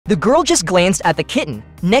The girl just glanced at the kitten.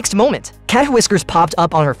 Next moment, cat whiskers popped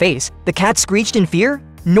up on her face. The cat screeched in fear.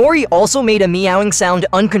 Nori also made a meowing sound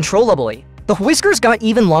uncontrollably. The whiskers got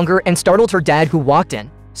even longer and startled her dad, who walked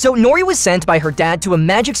in. So Nori was sent by her dad to a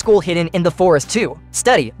magic school hidden in the forest to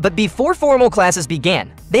study, but before formal classes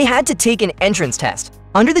began, they had to take an entrance test.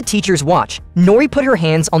 Under the teacher's watch, Nori put her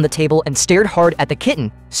hands on the table and stared hard at the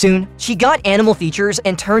kitten. Soon, she got animal features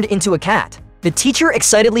and turned into a cat. The teacher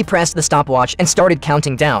excitedly pressed the stopwatch and started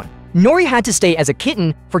counting down. Nori had to stay as a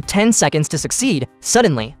kitten for 10 seconds to succeed.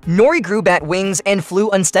 Suddenly, Nori grew bat wings and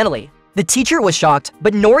flew unsteadily. The teacher was shocked,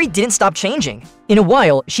 but Nori didn't stop changing. In a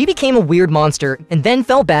while, she became a weird monster and then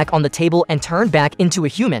fell back on the table and turned back into a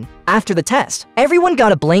human. After the test, everyone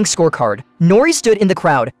got a blank scorecard. Nori stood in the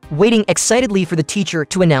crowd, waiting excitedly for the teacher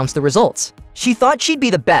to announce the results. She thought she'd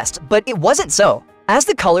be the best, but it wasn't so. As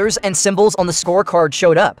the colors and symbols on the scorecard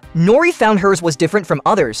showed up, Nori found hers was different from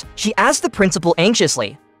others. She asked the principal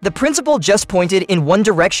anxiously. The principal just pointed in one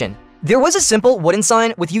direction. There was a simple wooden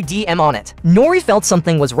sign with UDM on it. Nori felt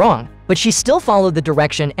something was wrong, but she still followed the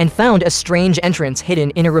direction and found a strange entrance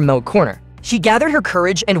hidden in a remote corner. She gathered her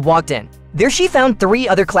courage and walked in. There she found 3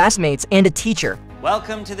 other classmates and a teacher.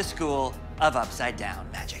 Welcome to the School of Upside Down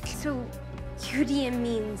Magic. So, UDM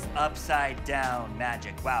means... Upside Down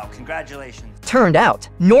Magic. Wow, congratulations. Turned out,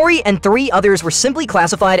 Nori and 3 others were simply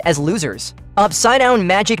classified as losers. Upside down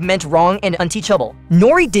magic meant wrong and unteachable.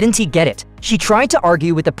 Nori didn't get it. She tried to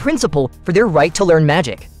argue with the principal for their right to learn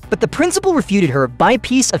magic. But the principal refuted her by a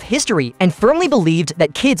piece of history and firmly believed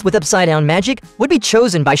that kids with upside down magic would be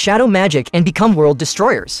chosen by shadow magic and become world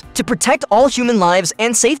destroyers. To protect all human lives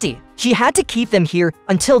and safety, she had to keep them here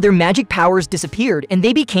until their magic powers disappeared and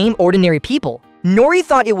they became ordinary people. Nori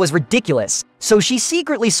thought it was ridiculous, so she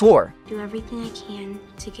secretly swore, do everything I can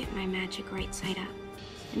to get my magic right side up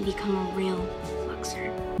and become a real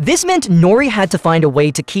Fluxer. This meant Nori had to find a way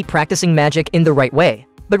to keep practicing magic in the right way.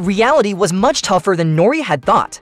 But reality was much tougher than Nori had thought.